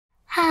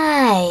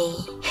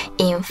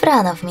In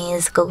front of me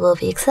is Google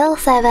Pixel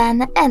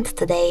 7 and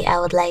today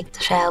I would like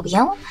to show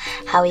you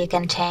how you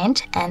can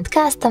change and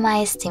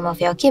customize theme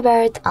of your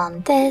keyboard on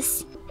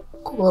this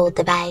Google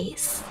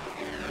device.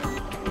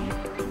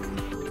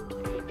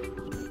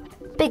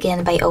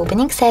 Begin by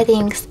opening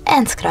Settings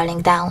and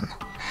scrolling down.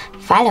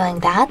 Following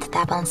that,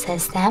 tap on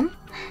System,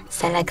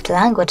 select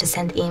Languages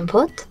and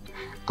Input,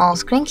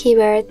 On-Screen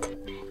Keyboard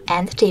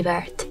and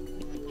Gboard.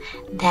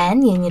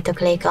 Then you need to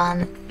click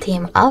on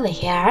Theme over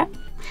here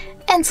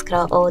and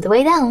scroll all the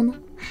way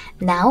down.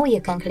 Now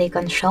you can click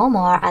on Show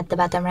More at the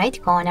bottom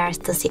right corners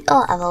to see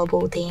all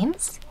available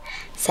themes.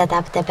 Set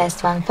up the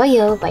best one for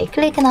you by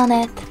clicking on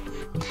it.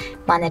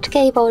 Manage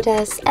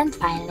keyboards and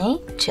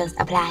finally choose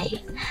Apply.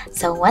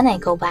 So when I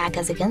go back,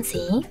 as you can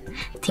see,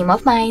 theme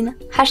of mine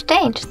has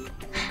changed.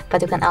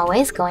 But you can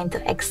always go into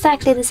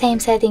exactly the same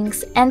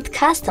settings and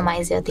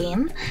customize your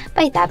theme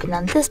by tapping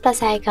on this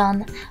plus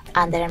icon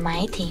under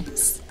My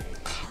Themes.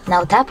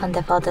 Now tap on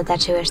the photo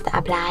that you wish to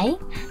apply,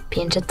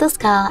 pinch it to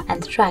scale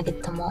and drag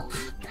it to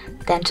move.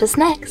 Then choose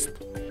Next.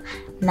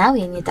 Now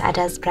you need to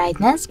adjust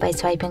brightness by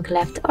swiping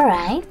left or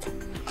right.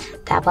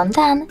 Tap on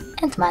Done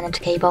and manage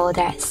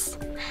keyboards.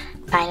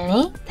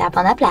 Finally, tap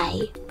on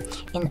Apply.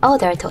 In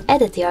order to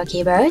edit your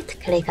keyboard,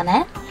 click on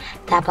it,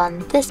 tap on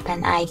this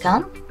pen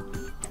icon,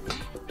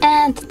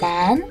 and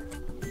then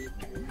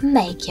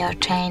make your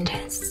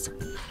changes.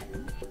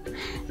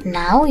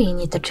 Now you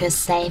need to choose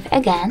Save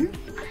again,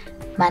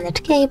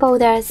 manage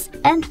keyboards,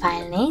 and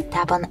finally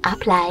tap on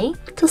Apply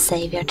to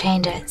save your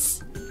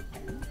changes.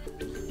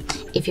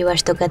 If you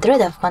wish to get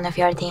rid of one of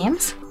your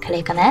themes,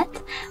 click on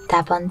it,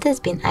 tap on this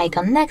bin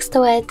icon next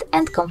to it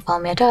and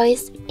confirm your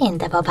choice in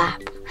the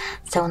pop-up.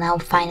 So now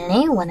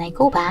finally, when I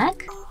go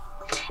back,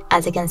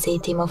 as you can see,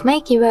 theme of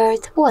my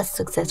keyboard was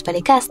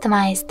successfully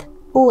customized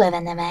with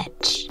an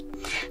image.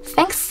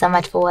 Thanks so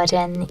much for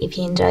watching. If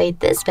you enjoyed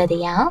this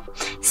video,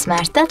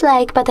 smash that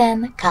like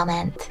button,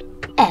 comment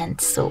and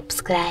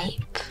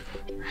subscribe.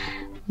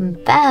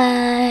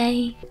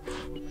 Bye!